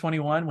in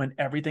 2021 when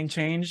everything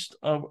changed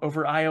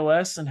over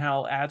iOS and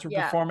how ads were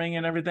performing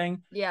and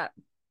everything. Yeah.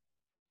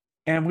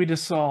 And we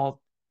just saw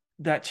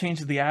that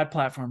change of the ad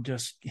platform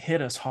just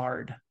hit us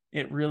hard.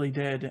 It really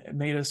did. It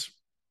made us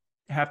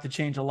have to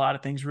change a lot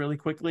of things really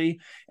quickly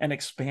and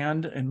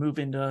expand and move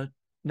into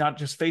not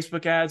just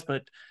Facebook ads,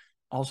 but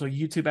also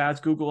YouTube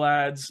ads, Google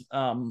ads,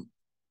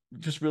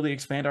 just really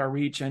expand our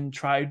reach and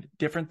tried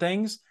different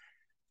things.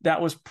 That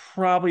was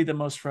probably the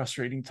most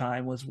frustrating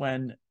time, was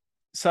when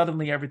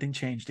suddenly everything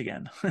changed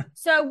again.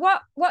 So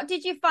what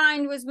did you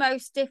find was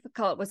most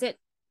difficult? Was it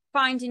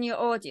finding your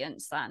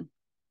audience then?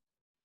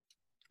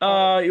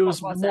 It was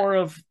was more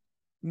of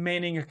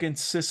maintaining a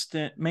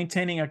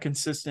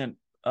consistent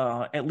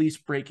at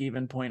least break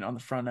even point on the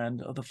front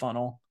end of the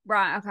funnel.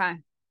 Right, okay.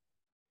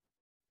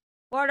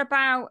 What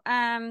about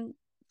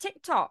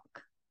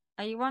TikTok?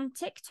 Are you on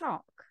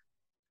TikTok?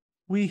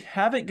 We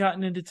haven't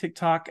gotten into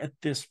TikTok at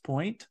this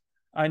point.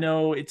 I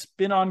know it's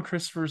been on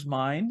Christopher's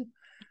mind,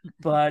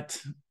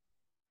 but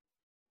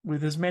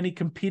with as many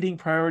competing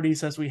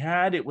priorities as we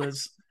had, it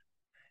was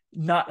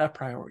not a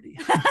priority.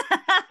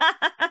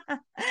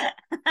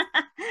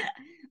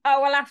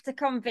 Oh, we'll have to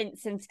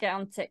convince him to get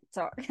on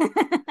TikTok.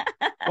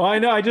 Well, I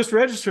know. I just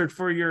registered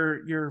for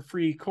your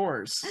free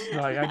course.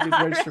 I did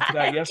register for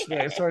that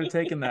yesterday. I started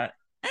taking that.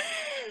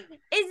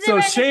 So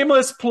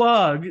shameless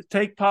plug,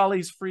 take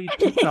Polly's free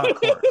TikTok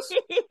course.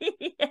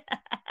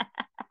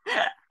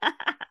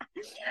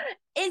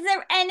 Is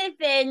there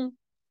anything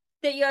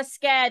that you're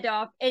scared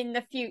of in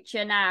the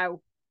future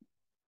now?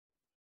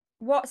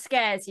 What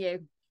scares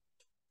you?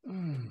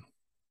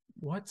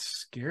 What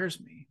scares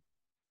me?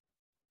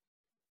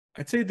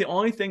 I'd say the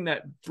only thing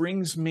that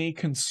brings me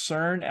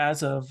concern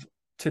as of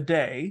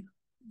today,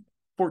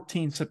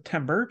 14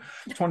 September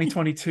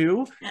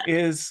 2022,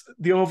 is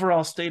the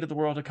overall state of the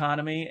world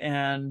economy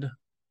and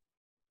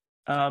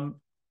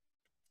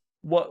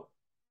what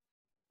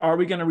are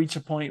we going to reach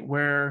a point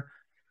where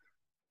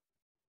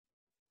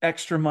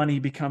extra money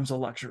becomes a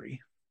luxury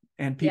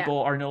and people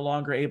are no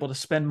longer able to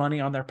spend money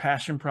on their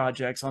passion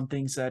projects, on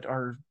things that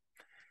are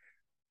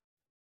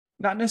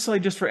not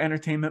necessarily just for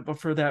entertainment, but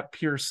for that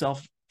pure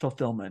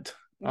self-fulfillment.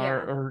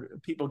 Are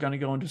people going to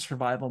go into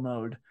survival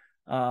mode?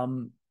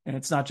 And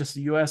it's not just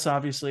the US,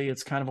 obviously,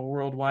 it's kind of a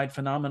worldwide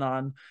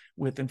phenomenon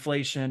with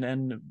inflation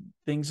and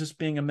things just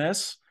being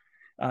amiss.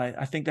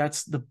 I think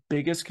that's the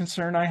biggest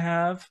concern I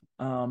have.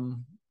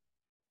 And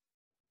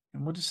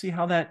we'll just see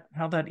how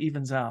that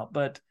evens out.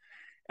 But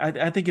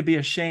I think it'd be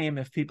a shame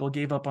if people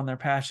gave up on their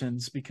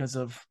passions because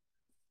of,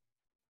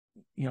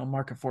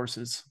 market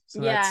forces.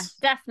 So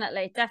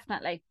definitely.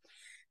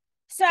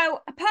 So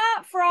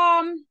apart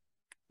from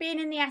being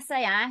in the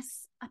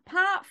SAS,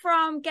 apart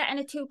from getting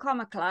a 2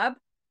 comma club,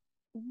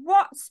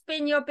 what's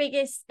been your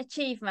biggest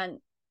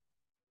achievement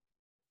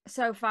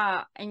so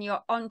far in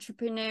your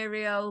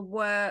entrepreneurial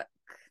work,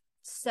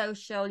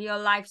 social, your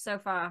life so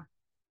far?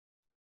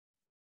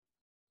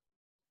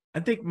 I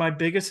think my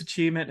biggest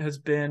achievement has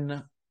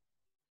been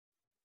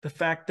the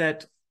fact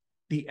that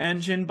the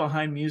engine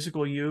behind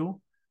Musical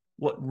You,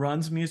 what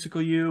runs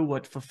Musical You,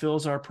 what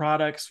fulfills our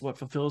products, what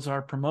fulfills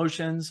our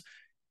promotions,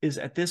 is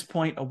at this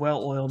point a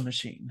well-oiled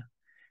machine.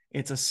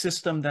 It's a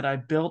system that I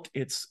built.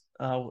 It's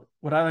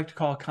what I like to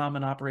call a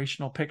common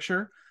operational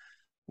picture,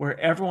 where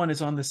everyone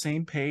is on the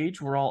same page.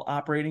 We're all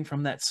operating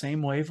from that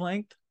same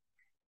wavelength.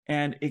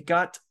 And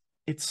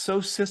it's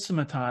so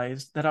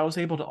systematized that I was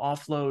able to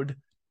offload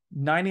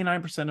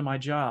 99% of my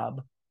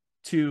job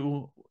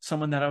to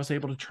someone that I was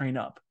able to train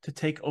up to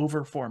take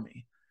over for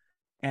me.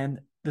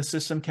 And the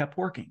system kept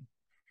working.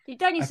 You've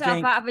done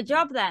yourself out of a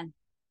job then.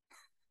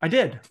 I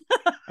did.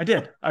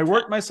 I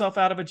worked myself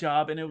out of a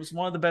job, and it was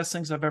one of the best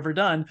things I've ever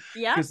done.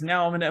 Yeah. Because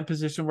now I'm in a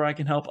position where I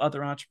can help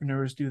other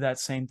entrepreneurs do that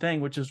same thing,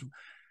 which is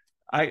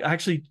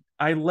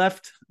I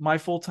left my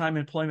full-time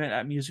employment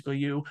at Musical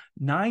You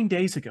 9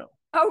 days ago.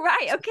 Oh,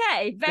 right.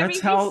 Okay. Very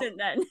recent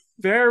then.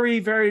 Very,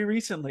 very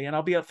recently. And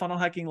I'll be at Funnel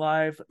Hacking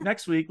Live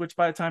next week, which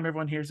by the time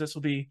everyone hears this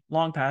will be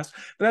long past,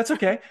 but that's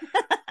okay.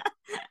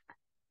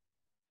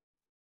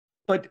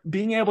 But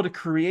being able to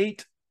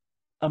create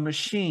a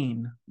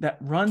machine that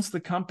runs the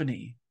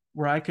company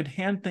where I could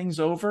hand things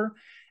over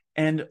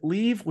and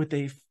leave with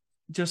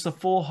just a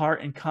full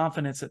heart and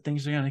confidence that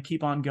things are going to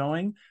keep on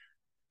going,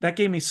 that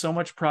gave me so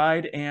much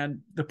pride.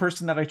 And the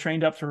person that I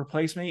trained up to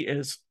replace me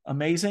is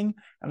amazing.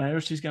 And I know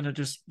she's going to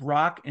just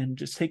rock and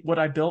just take what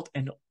I built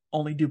and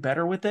only do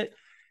better with it.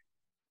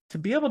 To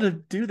be able to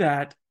do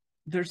that,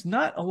 there's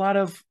not a lot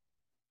of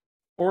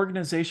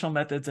organizational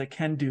methods that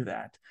can do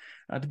that.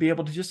 To be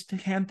able to just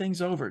hand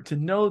things over, to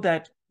know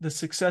that the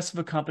success of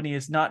a company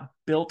is not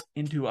built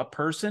into a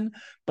person,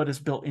 but is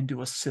built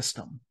into a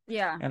system.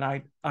 Yeah.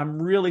 And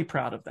I'm really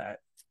proud of that.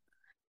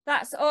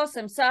 That's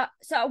awesome. So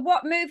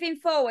what moving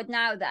forward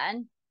now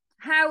then?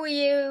 Have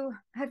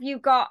you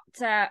got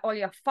all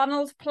your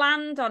funnels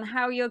planned on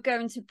how you're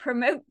going to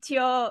promote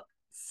your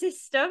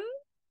system?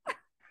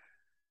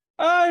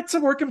 It's a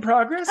work in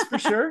progress for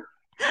sure.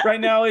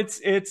 Right now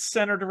it's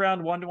centered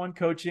around one-to-one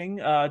coaching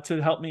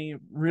to help me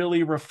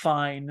really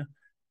refine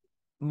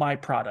my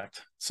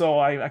product. So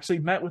I actually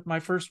met with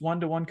my first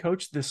one-to-one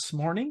coach this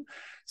morning.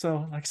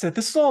 So like I said,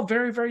 this is all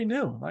very, very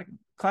new, like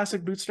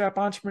classic bootstrap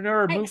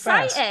entrepreneur, move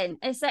fast.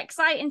 It's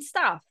exciting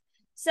stuff.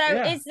 So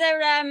is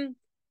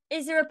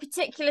there a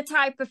particular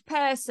type of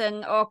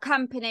person or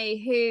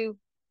company who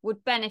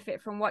would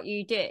benefit from what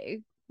you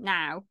do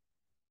now?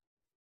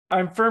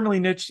 I'm firmly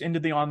niched into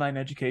the online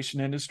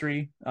education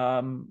industry.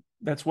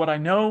 That's what I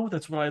know.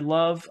 That's what I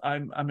love.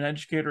 I'm an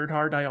educator at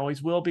heart. I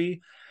always will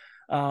be.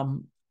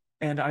 And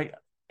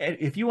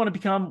if you want to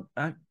become,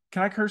 can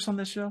I curse on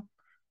this show?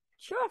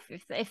 Sure,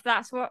 if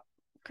that's what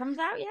comes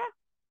out, yeah.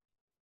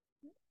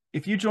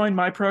 If you join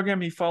my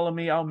program, you follow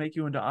me, I'll make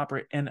you into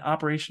an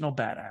operational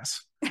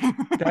badass.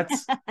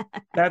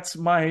 That's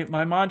my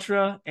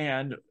mantra,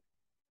 and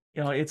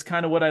it's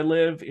kind of what I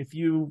live. If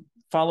you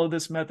follow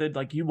this method,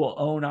 like, you will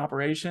own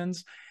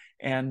operations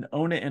and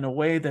own it in a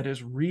way that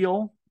is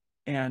real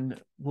and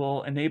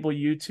will enable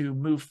you to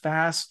move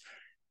fast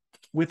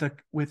with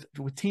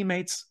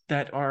teammates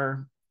that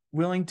are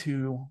willing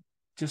to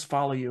just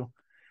follow you,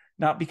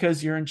 not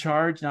because you're in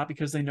charge, not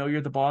because they know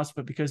you're the boss,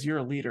 but because you're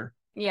a leader.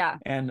 Yeah.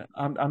 And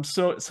I'm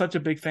such a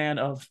big fan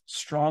of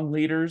strong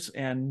leaders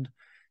and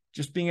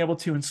just being able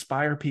to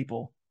inspire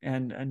people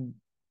and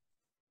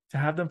to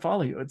have them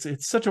follow you.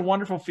 It's such a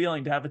wonderful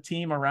feeling to have a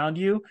team around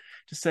you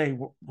to say,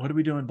 what are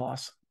we doing,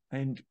 boss?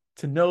 And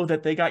to know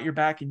that they got your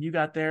back and you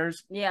got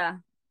theirs. Yeah.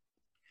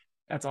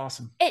 That's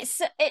awesome.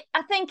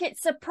 I think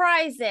it's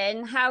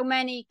surprising how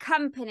many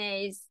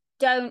companies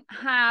don't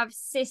have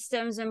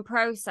systems and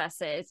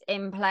processes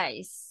in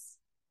place.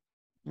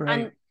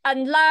 Right.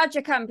 And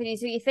larger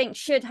companies who you think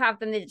should have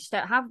them, they just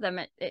don't have them.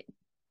 It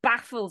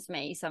baffles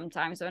me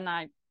sometimes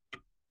when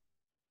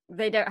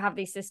they don't have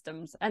these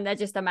systems and they're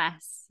just a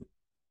mess.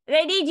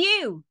 They need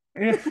you.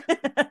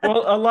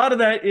 Well, a lot of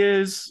that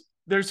is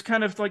there's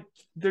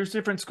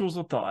different schools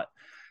of thought.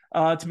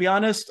 To be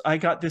honest, I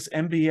got this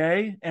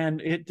MBA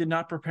and it did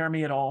not prepare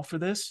me at all for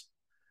this,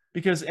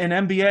 because an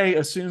MBA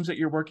assumes that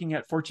you're working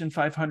at Fortune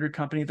 500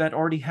 company that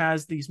already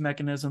has these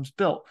mechanisms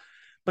built.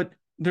 But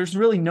there's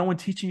really no one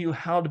teaching you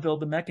how to build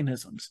the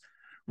mechanisms.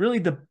 Really,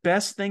 the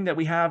best thing that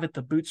we have at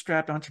the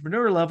bootstrapped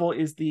entrepreneur level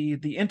is the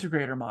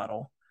integrator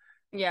model.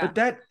 Yeah. But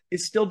that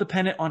is still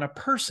dependent on a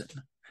person.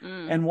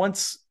 And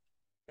once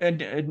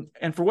and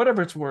for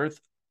whatever it's worth,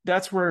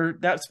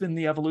 that's been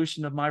the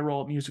evolution of my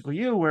role at Musical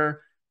U,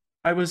 where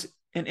I was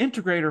an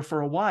integrator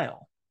for a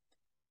while.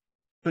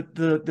 But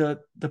the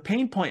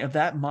pain point of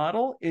that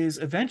model is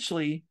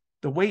eventually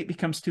the weight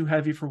becomes too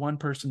heavy for one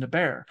person to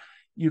bear.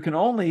 You can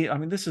only, I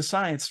mean, this is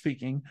science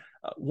speaking,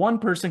 one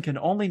person can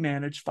only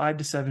manage 5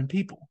 to 7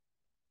 people.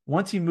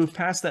 Once you move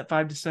past that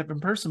 5 to 7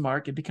 person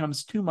mark, it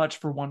becomes too much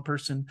for one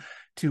person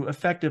to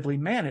effectively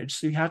manage.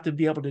 So you have to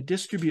be able to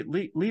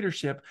distribute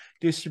leadership,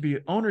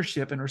 distribute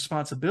ownership and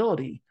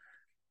responsibility.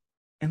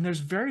 And there's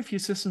very few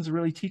systems that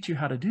really teach you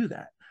how to do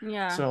that.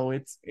 Yeah. So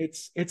it's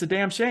a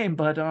damn shame,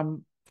 but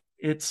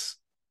it's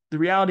the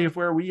reality of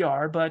where we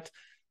are. But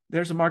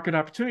there's a market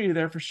opportunity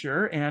there for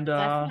sure. And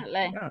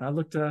definitely. I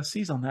look to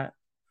seize on that.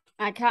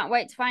 I can't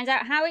wait to find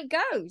out how it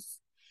goes.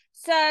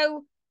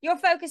 So your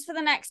focus for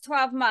the next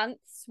 12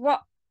 months,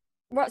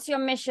 what's your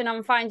mission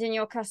on finding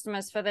your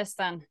customers for this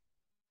then?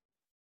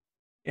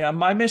 Yeah,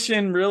 my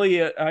mission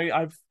really,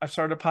 I've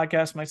started a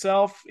podcast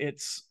myself.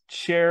 It's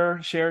share.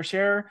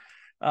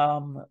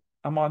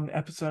 I'm on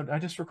I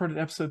just recorded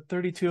episode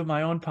 32 of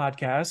my own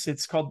podcast.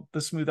 It's called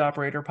the Smooth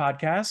Operator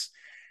Podcast.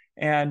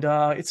 And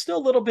it's still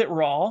a little bit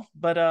raw,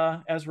 but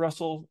as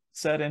Russell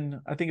said, in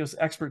I think it was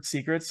Expert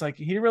Secrets, like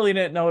he really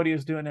didn't know what he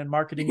was doing in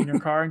marketing in your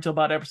car until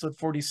about episode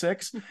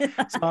 46. So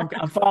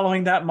I'm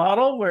following that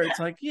model where it's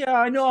like, yeah,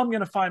 I know I'm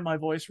going to find my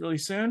voice really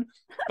soon,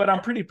 but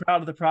I'm pretty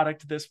proud of the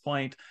product at this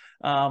point.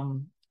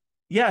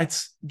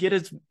 It's get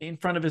it in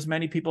front of as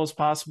many people as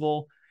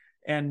possible,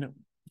 and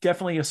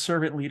definitely a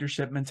servant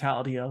leadership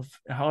mentality of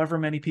however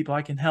many people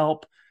I can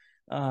help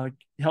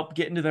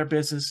get into their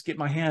business, get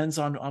my hands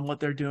on what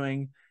they're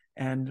doing,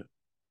 and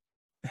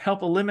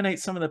help eliminate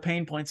some of the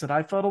pain points that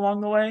I felt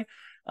along the way.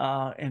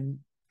 And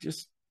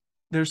just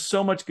there's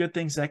so much good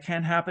things that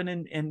can happen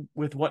in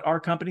with what our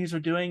companies are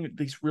doing,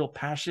 these real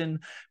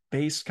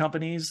passion-based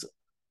companies.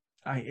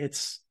 I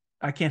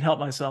can't help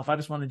myself. I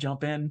just want to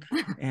jump in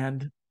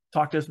and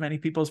talk to as many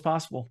people as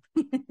possible.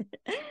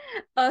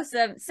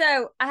 Awesome.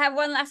 So I have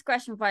one last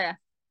question for you.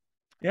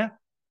 Yeah.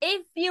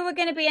 If you were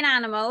going to be an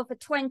animal for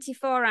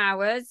 24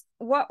 hours,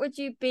 what would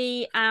you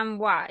be and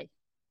why?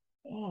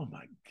 Oh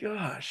my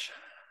gosh.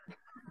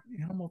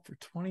 Animal for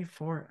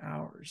 24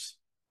 hours.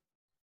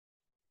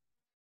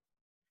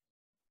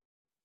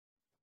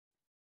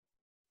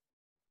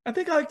 I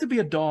think I like to be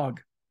a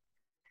dog.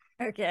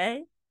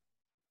 Okay.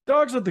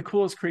 Dogs are the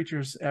coolest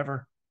creatures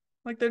ever.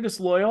 Like, they're just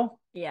loyal.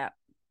 Yeah.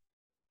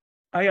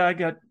 I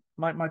got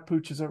my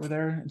pooch is over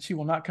there, and she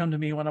will not come to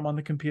me when I'm on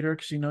the computer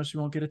because she knows she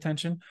won't get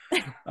attention.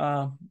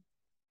 How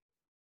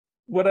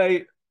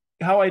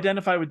I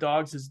identify with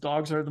dogs is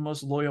dogs are the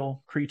most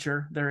loyal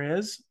creature there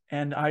is.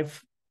 And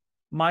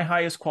my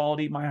highest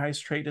quality, my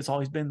highest trait has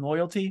always been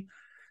loyalty.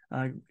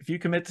 If you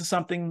commit to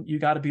something, you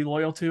got to be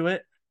loyal to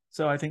it.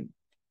 So I think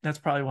that's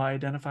probably why I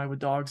identify with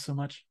dogs so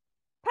much.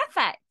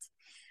 Perfect.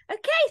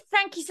 Okay.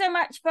 Thank you so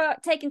much for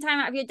taking time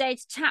out of your day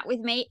to chat with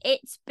me.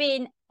 It's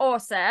been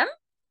awesome.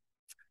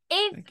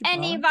 If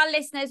any of our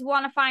listeners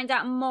want to find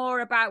out more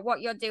about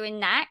what you're doing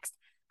next,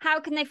 how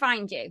can they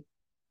find you?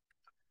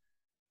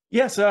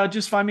 Yes,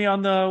 just find me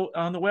on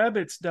the web.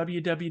 It's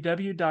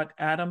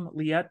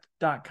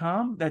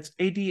www.adamliette.com. That's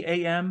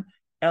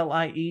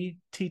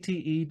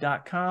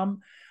ADAMLIETTE.com.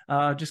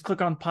 Just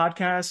click on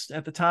podcast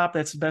at the top.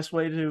 That's the best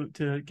way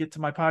to get to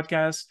my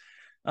podcast.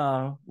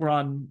 We're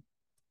on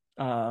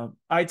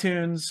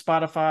iTunes,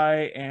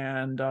 Spotify,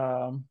 and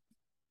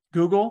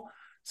Google.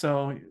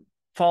 So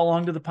follow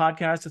along to the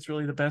podcast. It's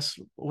really the best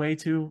way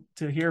to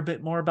hear a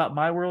bit more about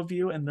my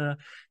worldview and the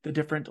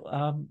different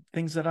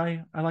things that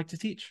I like to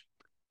teach.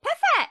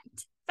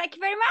 Perfect. Thank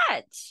you very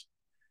much.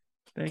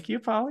 Thank you,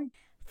 Polly.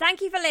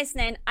 Thank you for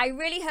listening. I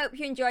really hope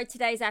you enjoyed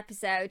today's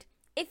episode.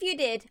 If you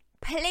did,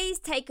 please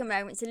take a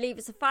moment to leave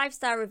us a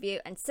 5-star review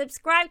and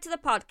subscribe to the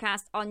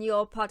podcast on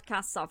your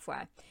podcast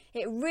software.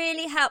 It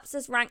really helps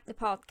us rank the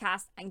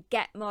podcast and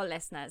get more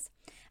listeners.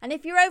 And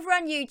if you're over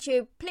on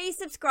YouTube, please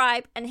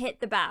subscribe and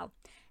hit the bell.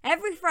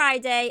 Every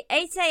Friday,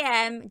 8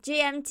 a.m.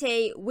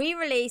 GMT, we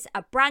release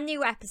a brand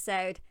new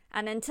episode.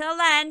 And until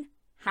then,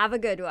 have a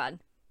good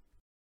one.